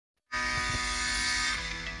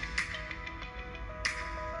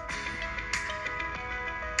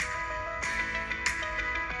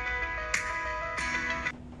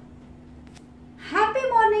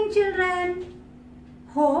children.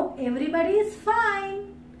 Hope everybody is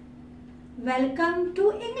fine. Welcome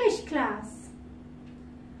to English class.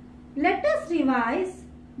 Let us revise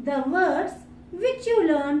the words which you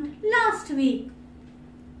learned last week.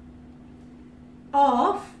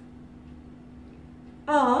 Off,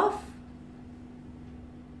 on,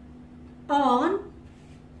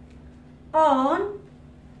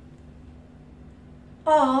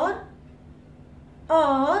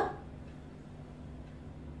 or,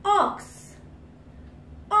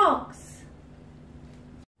 ox.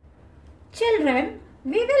 Children,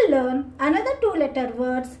 we will learn another two-letter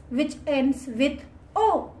words which ends with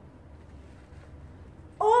O.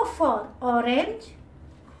 O for orange,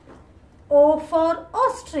 O for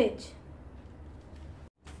ostrich.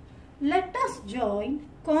 Let us join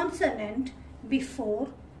consonant before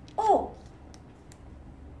O.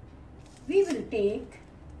 We will take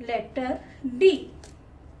letter D.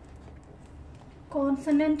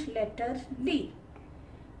 Consonant letter D.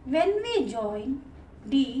 When we join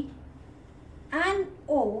D and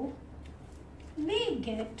O, we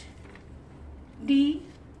get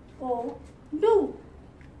D-O, do.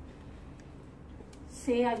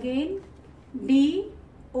 Say again,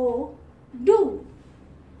 D-O, do.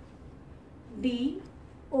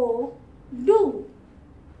 D-O, do.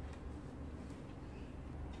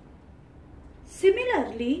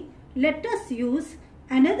 Similarly, let us use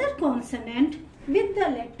another consonant with the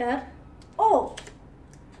letter O.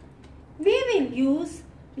 We will use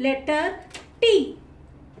letter T.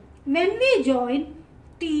 When we join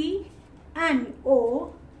T and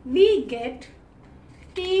O, we get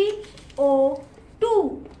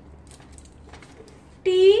T-O-2.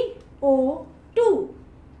 T-O-2.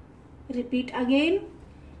 Repeat again.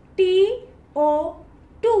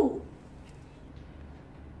 T-O-2.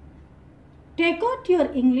 Take out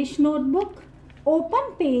your English notebook.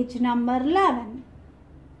 Open page number 11.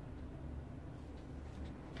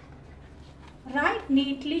 Write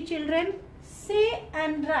neatly, children. Say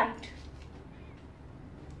and write.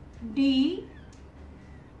 D-O,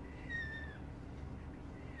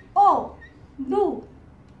 do.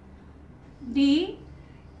 D-O,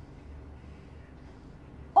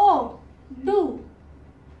 do.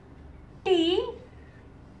 T-O,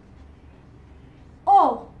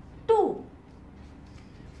 do.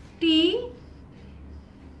 T-O,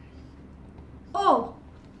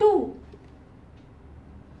 do.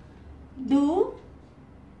 Do,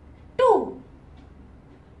 two.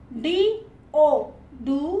 D-O,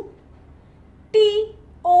 do.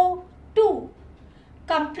 T-O, do.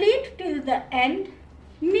 Complete till the end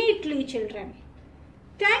neatly, children.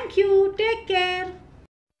 Thank you. Take care.